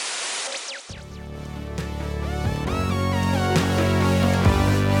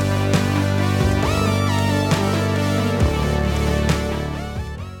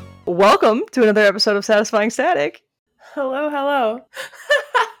Welcome to another episode of Satisfying Static. Hello.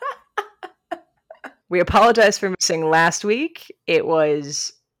 We apologize for missing last week. It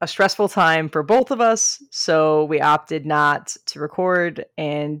was a stressful time for both of us, so we opted not to record,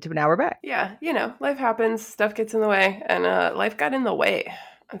 and now we're back. Yeah, life happens, stuff gets in the way, and life got in the way,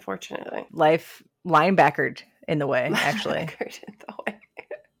 unfortunately. Life linebackered in the way, actually. Linebackered in the way.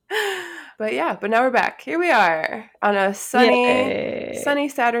 But now we're back. Here we are on a sunny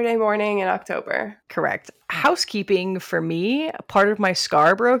Saturday morning in October. Correct. Housekeeping for me, part of my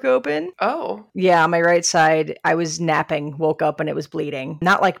scar broke open. Oh. Yeah, on my right side, I was napping, woke up and it was bleeding.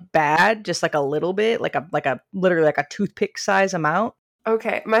 Not like bad, just like a little bit, like a literally like a toothpick size amount.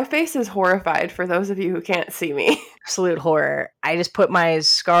 Okay, my face is horrified for those of you who can't see me. Absolute horror. I just put my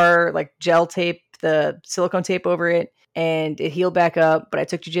scar, like gel tape, the silicone tape over it, and it healed back up. But I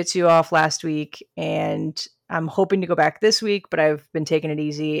took jiu-jitsu off last week, and I'm hoping to go back this week, but I've been taking it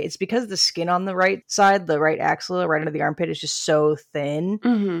easy. It's because the skin on the right side, the right axilla, right under the armpit, is just so thin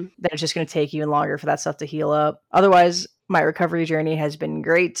that it's just going to take even longer for that stuff to heal up. Otherwise, my recovery journey has been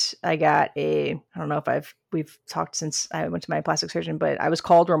great. I got I don't know if we've talked since I went to my plastic surgeon, but I was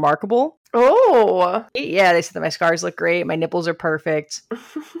called remarkable. Oh. Yeah, they said that my scars look great. My nipples are perfect.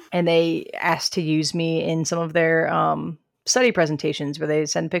 And they asked to use me in some of their study presentations where they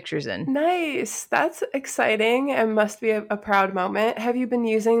send pictures in. Nice. That's exciting and must be a proud moment. Have you been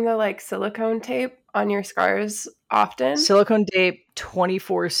using the silicone tape on your scars often? Silicone tape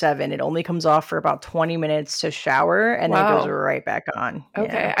 24/7. It only comes off for about 20 minutes to shower and then it goes right back on.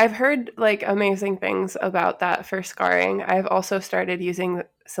 Okay. Yeah. I've heard amazing things about that for scarring. I've also started using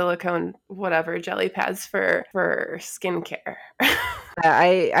silicone jelly pads for skincare.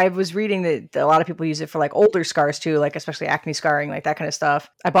 I was reading that a lot of people use it for older scars too, especially acne scarring, that kind of stuff.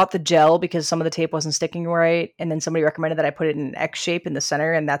 I bought the gel because some of the tape wasn't sticking right, and then somebody recommended that I put it in an X shape in the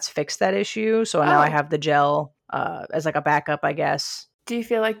center, and that's fixed that issue. So now I have the gel as a backup, I guess. Do you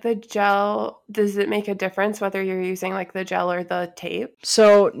feel like the gel, does it make a difference whether you're using the gel or the tape?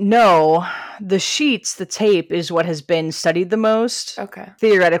 So no, the sheets, the tape is what has been studied the most. Okay.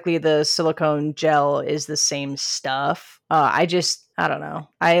 Theoretically, the silicone gel is the same stuff. I don't know.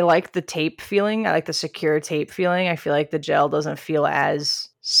 I like the tape feeling. I like the secure tape feeling. I feel like the gel doesn't feel as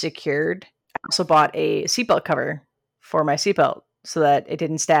secured. I also bought a seatbelt cover for my seatbelt so that it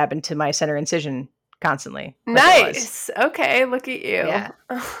didn't stab into my center incision constantly. Nice. Okay, look at you. Yeah,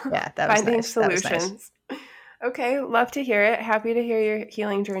 that was finding nice. solutions. That was nice. Okay, love to hear it. Happy to hear your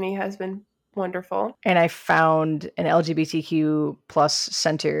healing journey has been wonderful. And I found an LGBTQ plus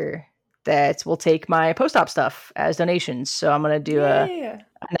center that will take my post-op stuff as donations. So I'm going to do a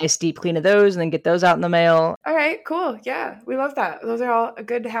nice deep clean of those and then get those out in the mail. All right, cool. Yeah, we love that. Those are all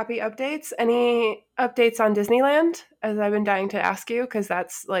good, happy updates. Any updates on Disneyland, as I've been dying to ask you, because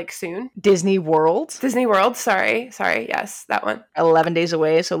that's soon? Disney World, sorry. Yes, that one. 11 days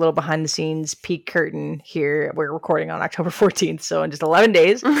away, so a little behind the scenes peek curtain here. We're recording on October 14th, so in just 11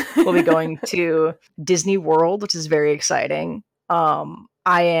 days, we'll be going to Disney World, which is very exciting. I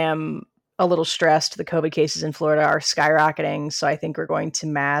am a little stressed. The COVID cases in Florida are skyrocketing, so I think we're going to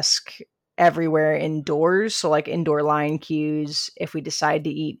mask everywhere indoors. So indoor line queues. If we decide to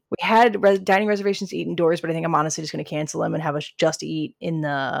eat, we had dining reservations to eat indoors, but I think I'm honestly just going to cancel them and have us just eat in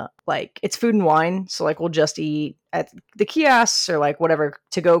the it's food and wine. So we'll just eat at the kiosks or whatever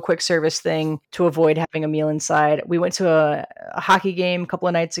to-go quick service thing to avoid having a meal inside. We went to a hockey game a couple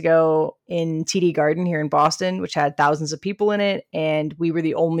of nights ago in TD Garden here in Boston, which had thousands of people in it, and we were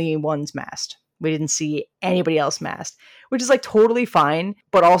the only ones masked. We didn't see anybody else masked, which is totally fine.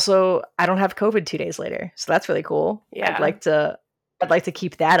 But also, I don't have COVID 2 days later, so that's really cool. Yeah, I'd like to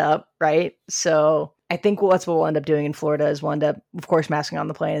keep that up, right? So I think that's what we'll end up doing in Florida. Is we'll end up, of course, masking on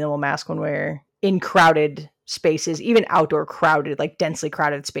the plane, and then we'll mask when we're in crowded spaces, even outdoor crowded, densely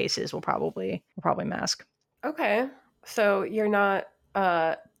crowded spaces. We'll probably mask. Okay, so you're not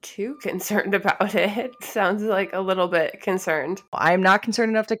too concerned about it. Sounds like a little bit concerned. I'm not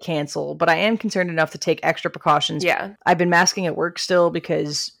concerned enough to cancel, but I am concerned enough to take extra precautions. Yeah. I've been masking at work still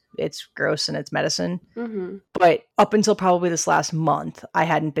because it's gross and it's medicine. Mm-hmm. But up until probably this last month, I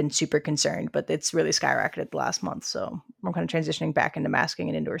hadn't been super concerned, but it's really skyrocketed the last month. So I'm kind of transitioning back into masking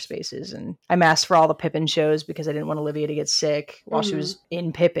in indoor spaces. And I masked for all the Pippin shows because I didn't want Olivia to get sick while she was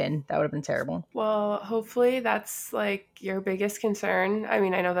in Pippin. That would have been terrible. Well, hopefully that's your biggest concern. I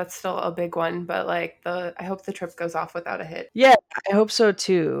mean, I know that's still a big one, but I hope the trip goes off without a hit. Yeah, I hope so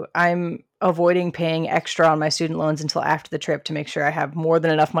too. I'm avoiding paying extra on my student loans until after the trip to make sure I have more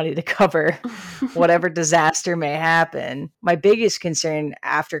than enough money to cover whatever disaster may happen. My biggest concern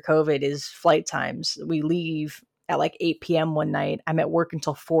after COVID is flight times. We leave at like 8 p.m. one night. I'm at work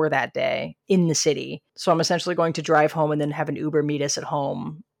until 4 that day in the city. So I'm essentially going to drive home and then have an Uber meet us at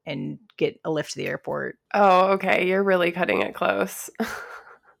home and get a lift to the airport. Oh, okay. You're really cutting it close.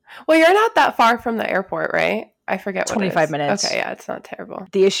 Well, you're not that far from the airport, right? I forget what it is. 25 minutes. Okay, yeah, it's not terrible.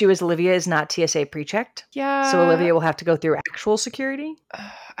 The issue is Olivia is not TSA pre-checked. Yeah. So Olivia will have to go through actual security.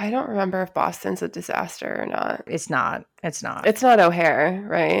 I don't remember if Boston's a disaster or not. It's not. It's not. It's not O'Hare,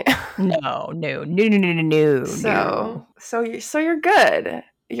 right? No. So you're good.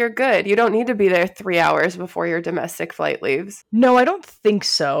 You're good. You don't need to be there 3 hours before your domestic flight leaves. No, I don't think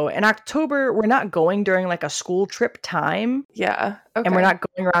so. In October, we're not going during like a school trip time. Yeah. Okay. And we're not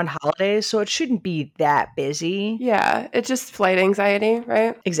going around holidays, so it shouldn't be that busy. Yeah, it's just flight anxiety,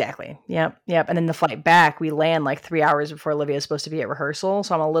 right? Exactly. Yep. And then the flight back, we land like 3 hours before Olivia is supposed to be at rehearsal,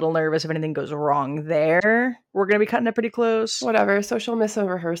 so I'm a little nervous if anything goes wrong there. We're going to be cutting it pretty close. Whatever, so she'll miss a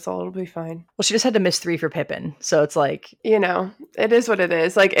rehearsal. It'll be fine. Well, she just had to miss 3 for Pippin, so it's like... You know, it is what it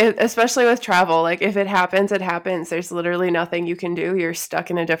is. Like, especially with travel, like if it happens, it happens. There's literally nothing you can do. You're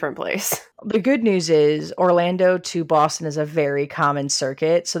stuck in a different place. The good news is Orlando to Boston is a very common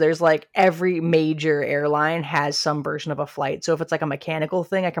circuit. So there's like every major airline has some version of a flight. So if it's like a mechanical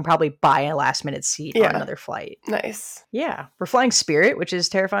thing, I can probably buy a last minute seat on another flight. Nice. Yeah. We're flying Spirit, which is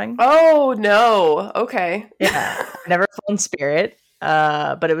terrifying. Oh, no. Okay. Yeah. Never flown Spirit.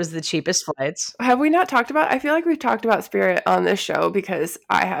 But it was the cheapest flights. Have we not talked about? I feel like we've talked about Spirit on this show because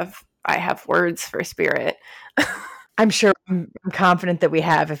I have words for Spirit. I'm sure. I'm confident that we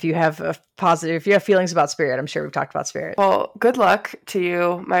have. If you have feelings about Spirit, I'm sure we've talked about Spirit. Well, good luck to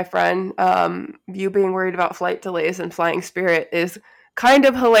you, my friend. You being worried about flight delays and flying Spirit is kind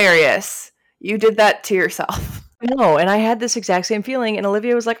of hilarious. You did that to yourself. No, and I had this exact same feeling, and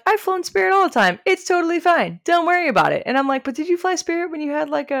Olivia was like, I've flown Spirit all the time. It's totally fine. Don't worry about it. And I'm like, but did you fly Spirit when you had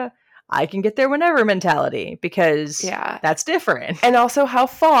like a I can get there whenever mentality? Because that's different. And also how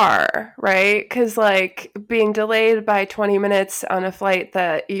far, right? Because like being delayed by 20 minutes on a flight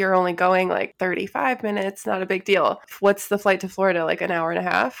that you're only going like 35 minutes, not a big deal. What's the flight to Florida? Like an hour and a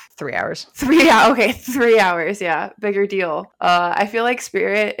half? 3 hours. 3 hours. Okay, 3 hours. Yeah, bigger deal. I feel like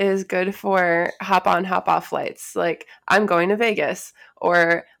Spirit is good for hop on, hop off flights. Like I'm going to Vegas.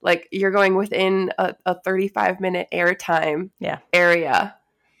 Or like you're going within a 35-minute airtime area.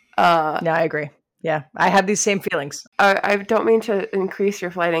 No, I agree. Yeah, I have these same feelings. I don't mean to increase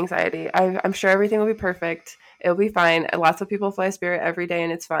your flight anxiety. I'm sure everything will be perfect. It'll be fine. Lots of people fly Spirit every day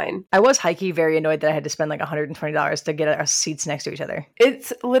and it's fine. I was high-key very annoyed that I had to spend like $120 to get our seats next to each other.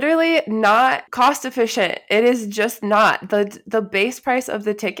 It's literally not cost efficient. It is just not. The base price of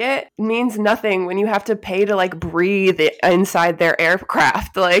the ticket means nothing when you have to pay to like breathe inside their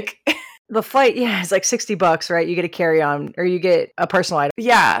aircraft. Like... The flight, is like $60, right? You get a carry-on or you get a personal item.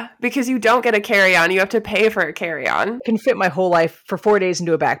 Yeah, because you don't get a carry-on. You have to pay for a carry-on. I can fit my whole life for 4 days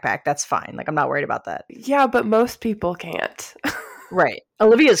into a backpack. That's fine. Like, I'm not worried about that. Yeah, but most people can't. Right.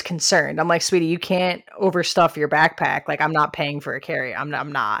 Olivia's concerned. I'm like, sweetie, you can't overstuff your backpack. Like, I'm not paying for a carry. I'm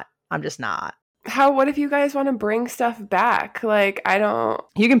not. I'm just not. What if you guys want to bring stuff back? Like, I don't...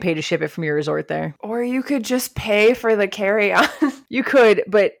 You can pay to ship it from your resort there. Or you could just pay for the carry-on. You could,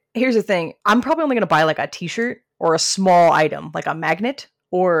 but here's the thing. I'm probably only going to buy like a t-shirt or a small item, like a magnet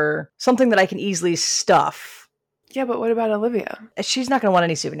or something that I can easily stuff. Yeah, but what about Olivia? She's not going to want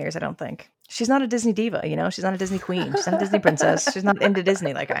any souvenirs, I don't think. She's not a Disney diva, you know? She's not a Disney queen. She's not a Disney princess. She's not into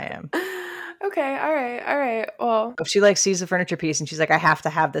Disney like I am. Okay, all right. Well, if she like sees a furniture piece and she's like, I have to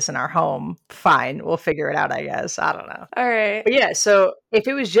have this in our home, fine, we'll figure it out, I guess. I don't know. All right. But yeah, so if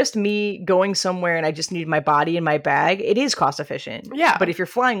it was just me going somewhere and I just needed my body in my bag, it is cost efficient. Yeah. But if you're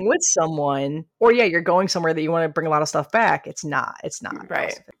flying with someone, or you're going somewhere that you want to bring a lot of stuff back, it's not.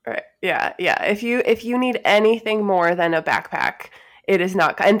 Right. Yeah. If you need anything more than a backpack, it is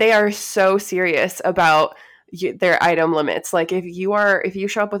not. And they are so serious about their item limits. Like if you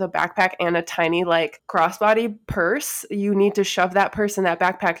show up with a backpack and a tiny like crossbody purse, you need to shove that purse in that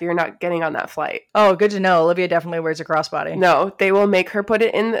backpack. You're not getting on that flight. Oh, good to know. Olivia definitely wears a crossbody. No, they will make her put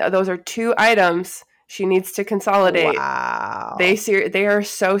it in. Those are 2 items she needs to consolidate. Wow. They are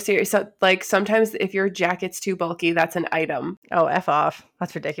so serious. So, like sometimes if your jacket's too bulky, that's an item. Oh, F off.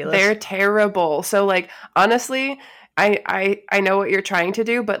 That's ridiculous. They're terrible. So like honestly, I know what you're trying to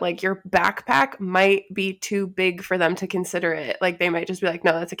do, but like your backpack might be too big for them to consider it. Like they might just be like,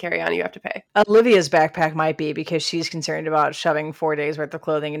 no, that's a carry-on. You have to pay. Olivia's backpack might be because she's concerned about shoving 4 days worth of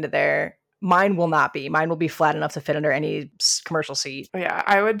clothing into there. Mine will not be. Mine will be flat enough to fit under any commercial seat. Yeah,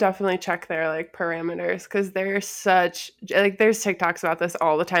 I would definitely check their like parameters because they're such like there's TikToks about this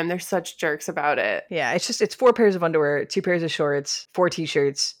all the time. They're such jerks about it. Yeah, it's 4 pairs of underwear, 2 pairs of shorts, 4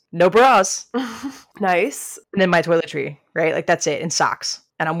 t-shirts, no bras, Nice. and then my toiletry, right? Like that's it, and socks.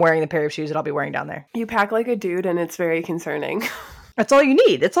 And I'm wearing the pair of shoes that I'll be wearing down there. You pack like a dude, and it's very concerning. That's all you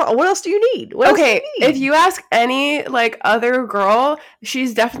need. That's all. What else do you need? What else do you need? If you ask any like other girl,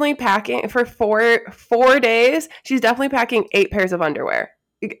 she's definitely packing for 4 days. She's definitely packing 8 pairs of underwear.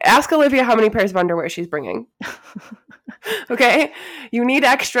 Ask Olivia how many pairs of underwear she's bringing. Okay, you need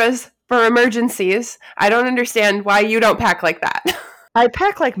extras for emergencies. I don't understand why you don't pack like that. I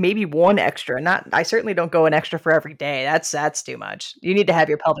pack like maybe 1 extra. I certainly don't go an extra for every day. That's too much. You need to have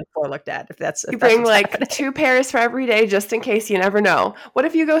your pelvic floor looked at if that's you bring like happening. 2 pairs for every day just in case. You never know. What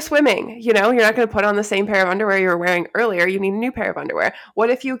if you go swimming? You know, you're not going to put on the same pair of underwear you were wearing earlier. You need a new pair of underwear. What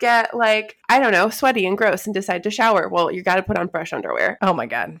if you get like, I don't know, sweaty and gross and decide to shower? Well, you got to put on fresh underwear. Oh my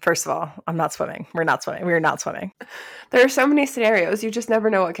God. First of all, I'm not swimming. We're not swimming. We are not swimming. There are so many scenarios. You just never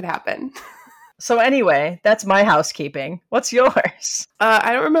know what could happen. So anyway, that's my housekeeping. What's yours?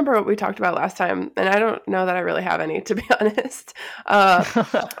 I don't remember what we talked about last time, and I don't know that I really have any, to be honest.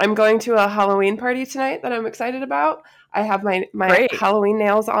 I'm going to a Halloween party tonight that I'm excited about. I have my Halloween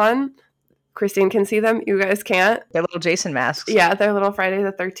nails on. Christine can see them. You guys can't. They're little Jason masks. Yeah, they're little Friday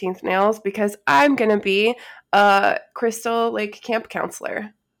the 13th nails because I'm going to be a Crystal Lake camp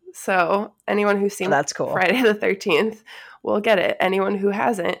counselor. So anyone who's seen that's cool. Friday the 13th will get it. Anyone who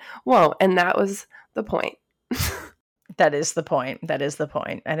hasn't won't. And that was the point. That is the point.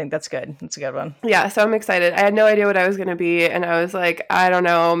 I think that's good. That's a good one. Yeah, so I'm excited. I had no idea what I was going to be. And I was like, I don't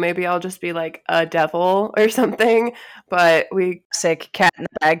know, maybe I'll just be like a devil or something. But sick cat in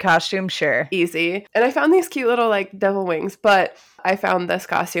the bag costume, sure. Easy. And I found these cute little like devil wings. But I found this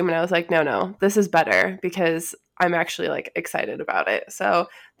costume and I was like, no, this is better because I'm actually like excited about it. So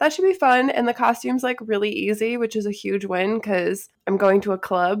that should be fun. And the costume's like really easy, which is a huge win because I'm going to a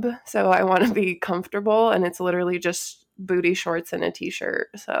club. So I want to be comfortable. And it's literally just booty shorts and a t-shirt.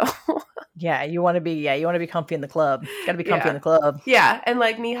 So you want to be comfy in the club. Got to be comfy in the club. Yeah. And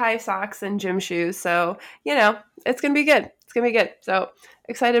like knee-high socks and gym shoes. So, you know, it's going to be good. So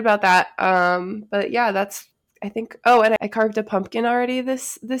excited about that. But yeah, that's, I think, and I carved a pumpkin already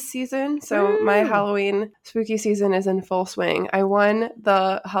this season. So my Halloween spooky season is in full swing. I won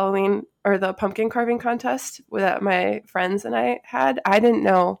the Halloween or the pumpkin carving contest that my friends and I had. I didn't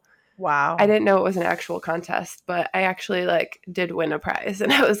know. Wow. I didn't know it was an actual contest, but I actually like did win a prize.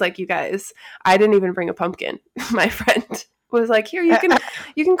 And I was like, you guys, I didn't even bring a pumpkin. My friend was like, here, you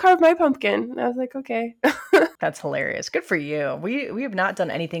can carve my pumpkin. And I was like, okay. That's hilarious. Good for you. We have not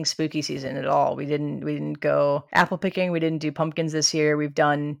done anything spooky season at all. We didn't go apple picking. We didn't do pumpkins this year. We've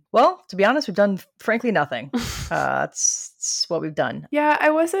done, well, to be honest, we've done frankly nothing. That's what we've done. Yeah,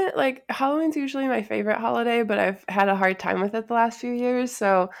 I wasn't like, Halloween's usually my favorite holiday, but I've had a hard time with it the last few years.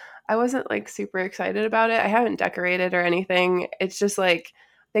 So I wasn't like super excited about it. I haven't decorated or anything. It's just like,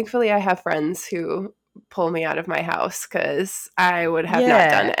 thankfully I have friends who pull me out of my house because I would have not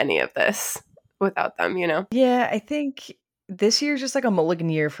done any of this without them, you know? Yeah, I think this year's just like a mulligan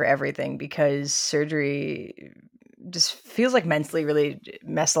year for everything because surgery just feels like mentally really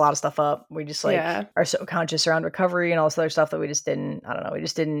messed a lot of stuff up. We just like are so conscious around recovery and all this other stuff that we just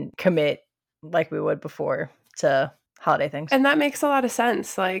didn't commit like we would before to holiday things. And that makes a lot of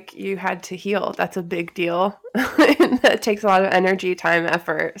sense. Like you had to heal. That's a big deal. That takes a lot of energy, time,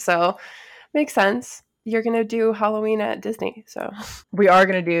 effort. So makes sense. You're going to do Halloween at Disney, so. We are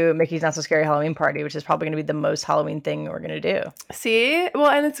going to do Mickey's Not So Scary Halloween Party, which is probably going to be the most Halloween thing we're going to do. See?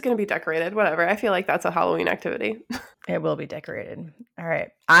 Well, and it's going to be decorated, whatever. I feel like that's a Halloween activity. It will be decorated. All right.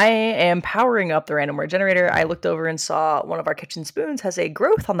 I am powering up the random word generator. I looked over and saw one of our kitchen spoons has a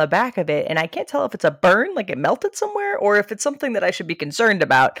growth on the back of it, and I can't tell if it's a burn, like it melted somewhere, or if it's something that I should be concerned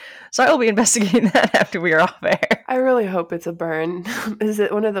about. So I will be investigating that after we are off air. I really hope it's a burn. Is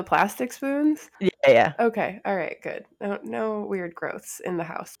it one of the plastic spoons? Yeah. Okay. All right. Good. No weird growths in the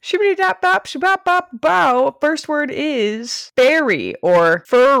house. Shibbity dap bop shabap bop bow. First word is Ferry or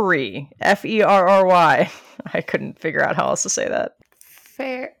Ferry. Ferry. I couldn't figure out how else to say that.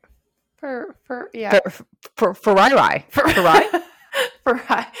 Ferry. Ferry.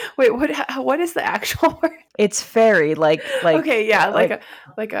 Wait, what is the actual word? It's ferry, like okay, yeah, like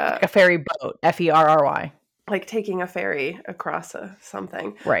a ferry boat. Ferry. Like taking a ferry across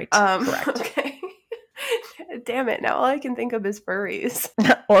something. Right. Correct. Okay. Damn it! Now all I can think of is furries.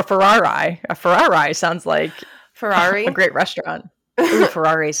 Or Ferrari. A Ferrari sounds like Ferrari. A great restaurant. Ooh,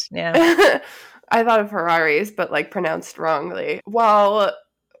 Ferraris. Yeah. I thought of Ferraris, but like pronounced wrongly. Well,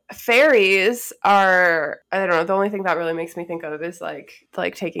 Ferries are, I don't know, the only thing that really makes me think of is like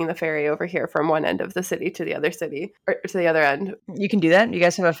taking the ferry over here from one end of the city to the other city, or to the other end. You can do that? You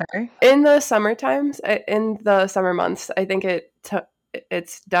guys have a ferry? In the summer times, in the summer months, I think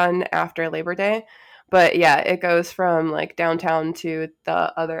it's done after Labor Day. But yeah, it goes from like downtown to the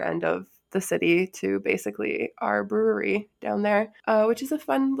other end of the city to basically our brewery down there, which is a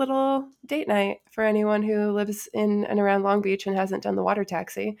fun little date night for anyone who lives in and around Long Beach and hasn't done the water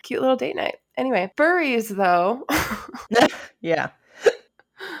taxi. Cute little date night. Anyway, furries though. Yeah.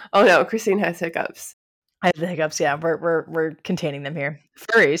 Oh no, Christine has hiccups. I have the hiccups. Yeah, we're containing them here.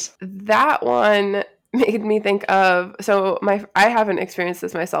 Furries. That one made me think of, so I haven't experienced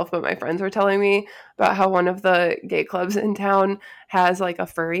this myself, but my friends were telling me about how one of the gay clubs in town has like a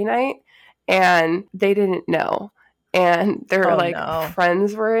furry night, and they didn't know. And their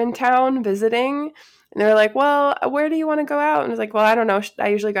friends were in town visiting, and they were like, well, where do you want to go out? And I was like, well, I don't know. I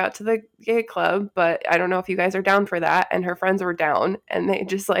usually go out to the gay club, but I don't know if you guys are down for that. And her friends were down, and they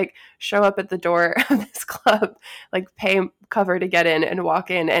just like show up at the door of this club, like pay cover to get in and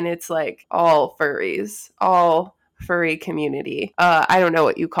walk in. And it's like all furries, all furry community. I don't know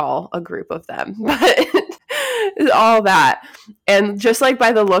what you call a group of them, but all that. And just like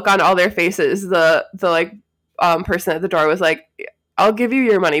by the look on all their faces, the like person at the door was like, I'll give you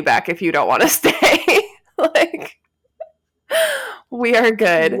your money back if you don't want to stay. Like, we are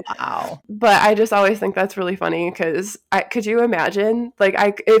good. Wow. But I just always think that's really funny because could you imagine?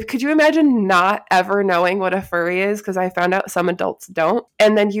 Like, could you imagine not ever knowing what a furry is? Because I found out some adults don't.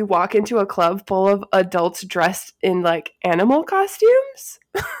 And then you walk into a club full of adults dressed in like animal costumes.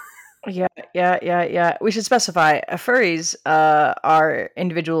 Yeah. We should specify furries are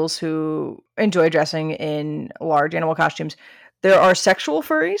individuals who enjoy dressing in large animal costumes. There are sexual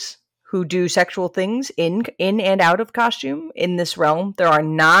furries who do sexual things in and out of costume in this realm. There are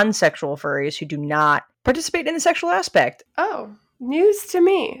non-sexual furries who do not participate in the sexual aspect. Oh, news to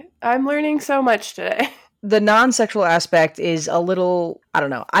me. I'm learning so much today. The non-sexual aspect is a little, I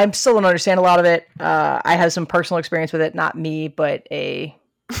don't know. I still don't understand a lot of it. I have some personal experience with it. Not me, but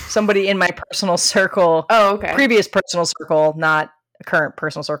somebody in my personal circle. Oh, okay. Previous personal circle, not a current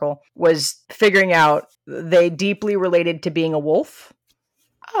personal circle, was figuring out they deeply related to being a wolf.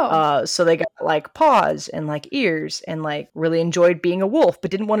 Oh. So they got like paws and like ears and like really enjoyed being a wolf,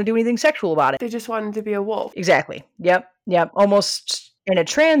 but didn't want to do anything sexual about it. They just wanted to be a wolf. Exactly. Yep. Almost in a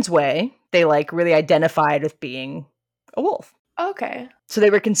trans way, they like really identified with being a wolf. Okay. So they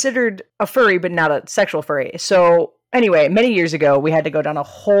were considered a furry, but not a sexual furry. So anyway, many years ago, we had to go down a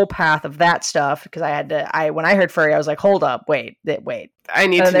whole path of that stuff because when I heard furry, I was like, hold up, wait. I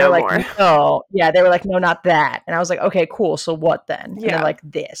need to know more. No, yeah, they were like, no, not that. And I was like, okay, cool. So what then? Yeah. And they're like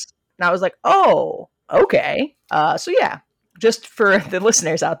this. And I was like, oh, okay. So yeah, just for the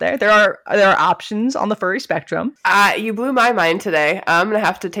listeners out there, there are options on the furry spectrum. You blew my mind today. I'm going to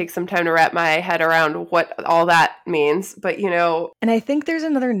have to take some time to wrap my head around what all that means. But, and I think there's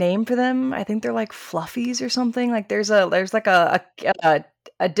another name for them. I think they're like fluffies or something. Like there's like a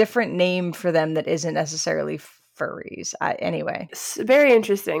different name for them that isn't necessarily furries. Anyway. It's very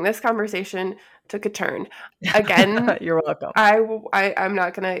interesting. This conversation took a turn. Again, you're welcome. I'm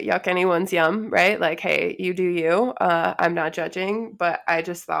not gonna yuck anyone's yum, right? Like, hey, you do you. I'm not judging, but I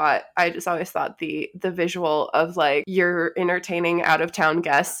just always thought the visual of like you're entertaining out of town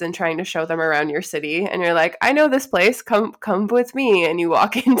guests and trying to show them around your city, and you're like, I know this place, come with me, and you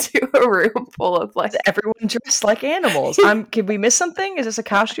walk into a room full of like everyone dressed like animals. Can we miss something? Is this a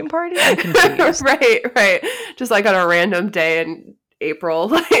costume party? I'm confused. Right. Just like on a random day in April,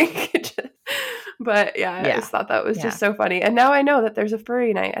 like. But yeah, I just thought that was just so funny. And now I know that there's a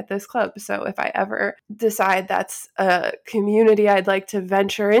furry night at this club. So if I ever decide that's a community I'd like to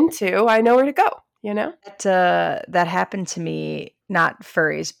venture into, I know where to go, That happened to me, not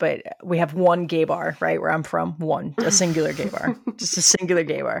furries, but we have one gay bar, right, where I'm from. A singular gay bar. Just a singular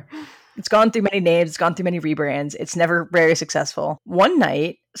gay bar. It's gone through many names. It's gone through many rebrands. It's never very successful. One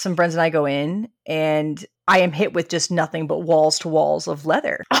night, some friends and I go in, and I am hit with just nothing but walls to walls of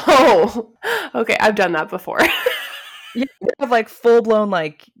leather. Oh, okay. I've done that before. Yeah, we have like full-blown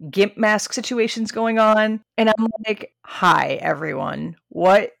like gimp mask situations going on. And I'm like, hi, everyone.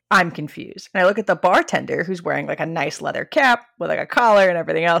 What? I'm confused. And I look at the bartender who's wearing like a nice leather cap with like a collar and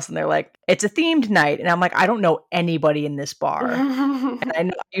everything else. And they're like, it's a themed night. And I'm like, I don't know anybody in this bar. And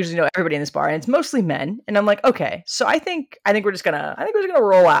I usually know everybody in this bar. And it's mostly men. And I'm like, okay, so I think we're just gonna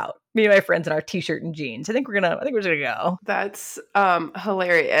roll out. Me and my friends in our t-shirt and jeans. I think we're just gonna go. That's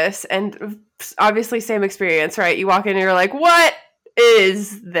hilarious. And obviously same experience, right? You walk in and you're like, what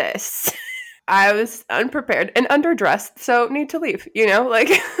is this? I was unprepared and underdressed, so need to leave, like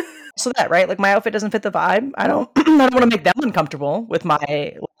So that, right? Like my outfit doesn't fit the vibe. I don't I don't want to make them uncomfortable with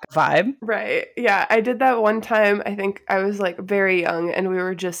my vibe. Right. Yeah. I did that one time. I think I was like very young and we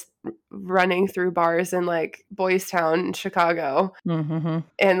were just running through bars in like Boys Town in Chicago. Mm-hmm.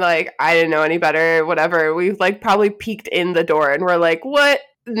 And like, I didn't know any better, whatever. We like probably peeked in the door and we're like, what?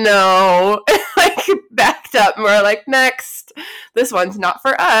 No. Like backed up and we're like, next. This one's not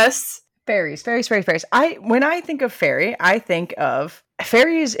for us. Ferries. When I think of ferry, I think of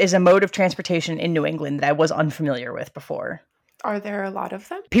ferries is a mode of transportation in New England that I was unfamiliar with before. Are there a lot of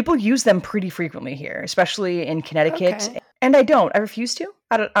them? People use them pretty frequently here, especially in Connecticut. Okay. And I don't. I refuse to.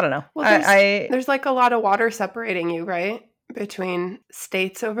 I don't know. Well, there's like a lot of water separating you, right? Between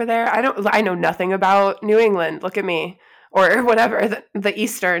states over there. I know nothing about New England. Look at me. Or whatever, the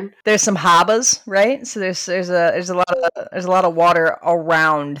Eastern. There's some harbors, right? So there's a lot of water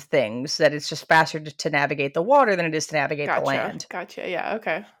around things that it's just faster to navigate the water than it is to navigate the land. Gotcha. Yeah.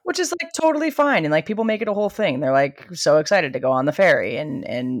 Okay. Which is like totally fine, and like people make it a whole thing. They're like so excited to go on the ferry,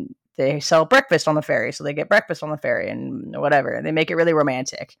 and they sell breakfast on the ferry, so they get breakfast on the ferry and whatever. They make it really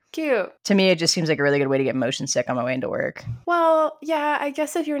romantic. Cute. To me, it just seems like a really good way to get motion sick on my way into work. Well, yeah, I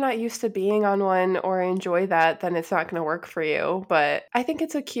guess if you're not used to being on one or enjoy that, then it's not going to work for you. But I think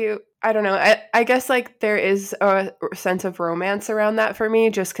it's a cute, I don't know. I guess like there is a sense of romance around that for me,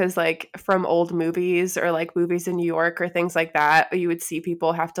 just because like from old movies or like movies in New York or things like that, you would see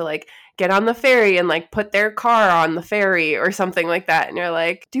people have to like get on the ferry and like put their car on the ferry or something like that. And you're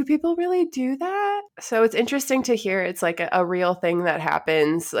like, do people really do that? So it's interesting to hear it's like a real thing that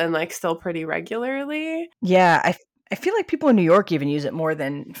happens and like still pretty regularly. Yeah, I feel like people in New York even use it more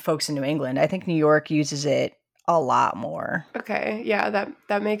than folks in New England. I think New York uses it a lot more. Okay, yeah,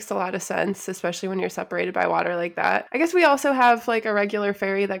 that makes a lot of sense, especially when you're separated by water like that. I guess we also have like a regular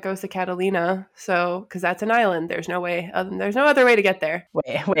ferry that goes to Catalina, so because that's an island, there's no other way to get there.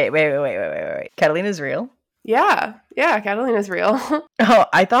 Wait. Catalina's real? Yeah, Catalina's real. Oh,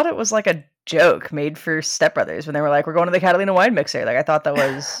 I thought it was like a joke made for Step Brothers when they were like, "We're going to the Catalina wine mixer." Like I thought that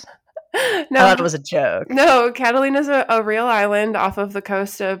was. No, I thought it was a joke. No, Catalina's a real island off of the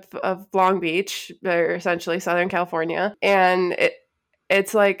coast of Long Beach, or essentially Southern California. And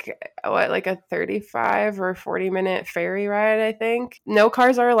it's like, like a 35 or 40-minute ferry ride, I think. No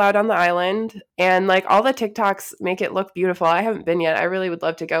cars are allowed on the island. And like all the TikToks make it look beautiful. I haven't been yet. I really would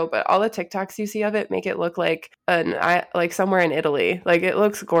love to go. But all the TikToks you see of it make it look like like somewhere in Italy. Like it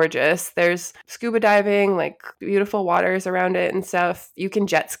looks gorgeous. There's scuba diving, like beautiful waters around it and stuff. You can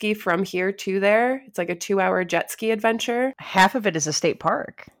jet ski from here to there. It's like a 2-hour jet ski adventure. Half of it is a state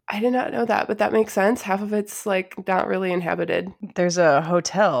park. I did not know that, but that makes sense. Half of it's like not really inhabited. There's a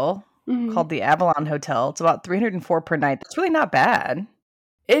hotel called the Avalon Hotel. It's about $304 per night. That's really not bad.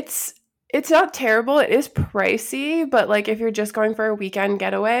 It's not terrible. It is pricey, but like if you're just going for a weekend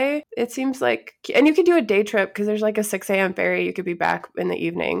getaway, it seems like, and you could do a day trip because there's like a 6 a.m. ferry. You could be back in the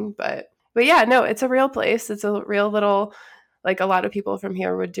evening, but yeah, no, it's a real place. It's a real little, like a lot of people from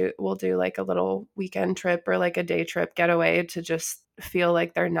here will do like a little weekend trip or like a day trip getaway to just feel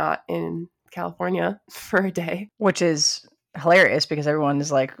like they're not in California for a day. Which is hilarious because everyone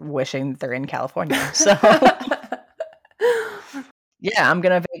is like wishing they're in California. So yeah, I'm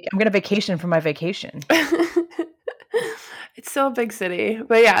gonna vacation from my vacation. It's still a big city,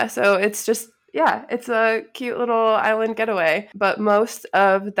 but yeah, so it's just, yeah, it's a cute little island getaway. But most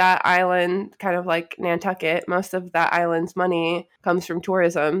of that island, kind of like Nantucket, most of that island's money comes from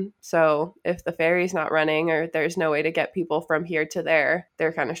tourism. So if the ferry's not running or there's no way to get people from here to there,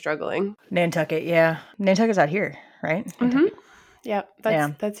 they're kind of struggling. Nantucket, yeah. Nantucket's out here, right? Mm-hmm. Yeah,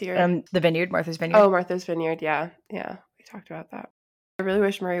 that's here. The vineyard, Martha's Vineyard. Oh, Martha's Vineyard, yeah. We talked about that. I really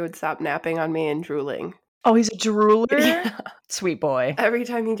wish Murray would stop napping on me and drooling. Oh, he's a drooler? Yeah. Sweet boy. Every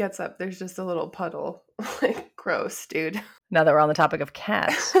time he gets up, there's just a little puddle. Like, gross, dude. Now that we're on the topic of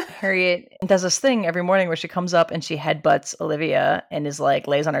cats, Harriet does this thing every morning where she comes up and she headbutts Olivia and is like,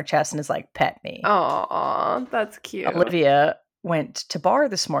 lays on her chest and is like, pet me. Aw, that's cute. Olivia went to bar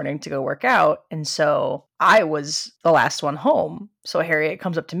this morning to go work out, and so I was the last one home. So Harriet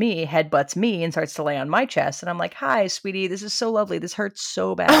comes up to me, headbutts me, and starts to lay on my chest, and I'm like, "Hi, sweetie, this is so lovely. This hurts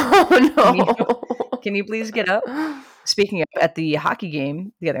so bad. Oh no! Can you please get up?" Speaking of, at the hockey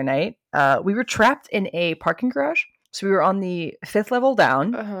game the other night, we were trapped in a parking garage. So we were on the 5th level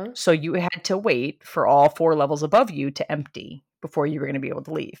down. So you had to wait for all 4 levels above you to empty before you were going to be able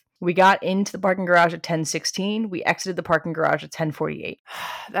to leave. We got into the parking garage at 10:16. We exited the parking garage at 10:48.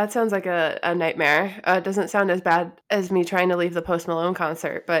 That sounds like a nightmare. It doesn't sound as bad as me trying to leave the Post Malone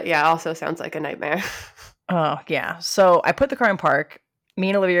concert, but yeah, also sounds like a nightmare. Oh, yeah. So I put the car in park. Me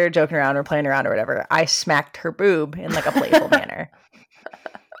and Olivia are joking around or playing around or whatever. I smacked her boob in like a playful manner.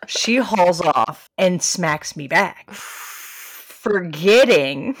 She hauls off and smacks me back,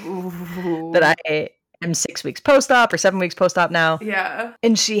 forgetting that I am 6 weeks post-op or 7 weeks post-op now. Yeah.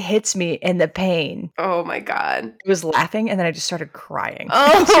 And she hits me in the pain. Oh my God. I was laughing and then I just started crying.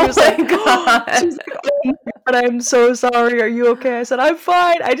 Oh she was my like, God. she was like, oh my God, I'm so sorry. Are you okay? I said, I'm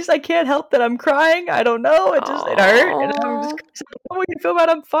fine. I can't help that I'm crying. I don't know. It hurt. And I'm just oh, what do you feel about?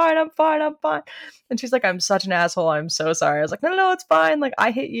 I'm fine. And she's like, I'm such an asshole. I'm so sorry. I was like, no, it's fine. Like, I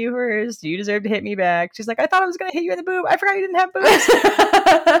hit you first. You deserve to hit me back. She's like, I thought I was going to hit you in the boob. I forgot you didn't have boobs.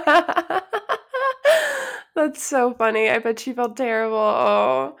 That's so funny. I bet she felt terrible.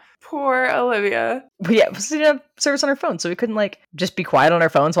 Oh, poor Olivia. But yeah, we didn't have service on our phone, so we couldn't like just be quiet on our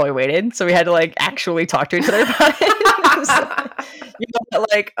phones while we waited. So we had to like actually talk to each other about it. So,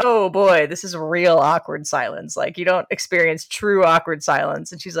 like, oh boy, this is real awkward silence. Like, you don't experience true awkward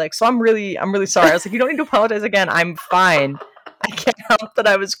silence. And she's like, so I'm really sorry. I was like, you don't need to apologize again. I'm fine. I can't help that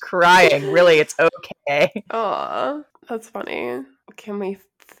I was crying. Really, it's okay. Aw, that's funny. Can we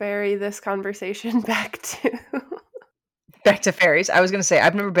ferry this conversation back to ferries? I was going to say,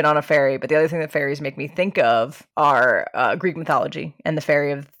 I've never been on a ferry, but the other thing that ferries make me think of are Greek mythology and the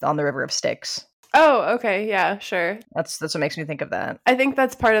ferry on the River of Styx. Oh, okay. Yeah, sure. That's what makes me think of that. I think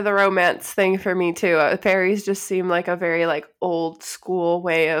that's part of the romance thing for me too. Ferries just seem like a very like old school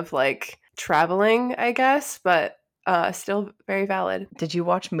way of like traveling, I guess, but still very valid. Did you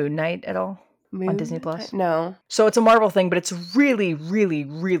watch Moon Knight at all? On Disney Plus? No. So it's a Marvel thing, but it's really, really,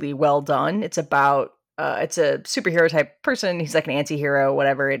 really well done. It's about it's a superhero type person. He's like an anti-hero,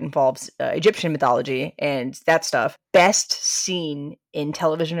 whatever. It involves Egyptian mythology and that stuff. Best scene in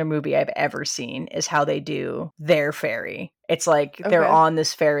television or movie I've ever seen is how they do their ferry. It's like they're on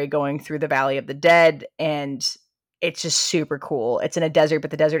this ferry going through the Valley of the Dead, and it's just super cool. It's in a desert,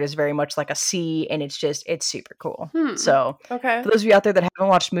 but the desert is very much like a sea, and it's super cool. So for those of you out there that haven't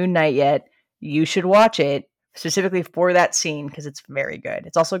watched Moon Knight yet, you should watch it specifically for that scene because it's very good.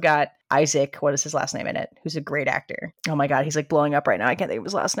 It's also got Isaac, what is his last name in it, who's a great actor. Oh my God, he's like blowing up right now. I can't think of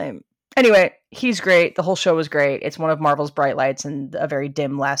his last name. Anyway, he's great. The whole show was great. It's one of Marvel's bright lights in a very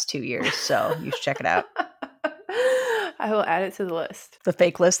dim last 2 years, so you should check it out. I will add it to the list. The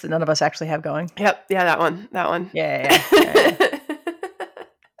fake list that none of us actually have going. Yep. Yeah, that one. Yeah.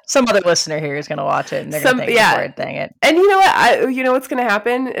 Some other listener here is going to watch it and they're going to thank me for it. Dang it. And you know what? You know what's going to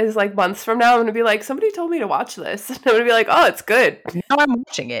happen is like months from now, I'm going to be like, somebody told me to watch this. And I'm going to be like, oh, it's good. No, I'm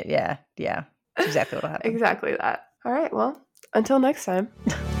watching it. Yeah. That's exactly what will happen. Exactly that. All right. Well, until next time.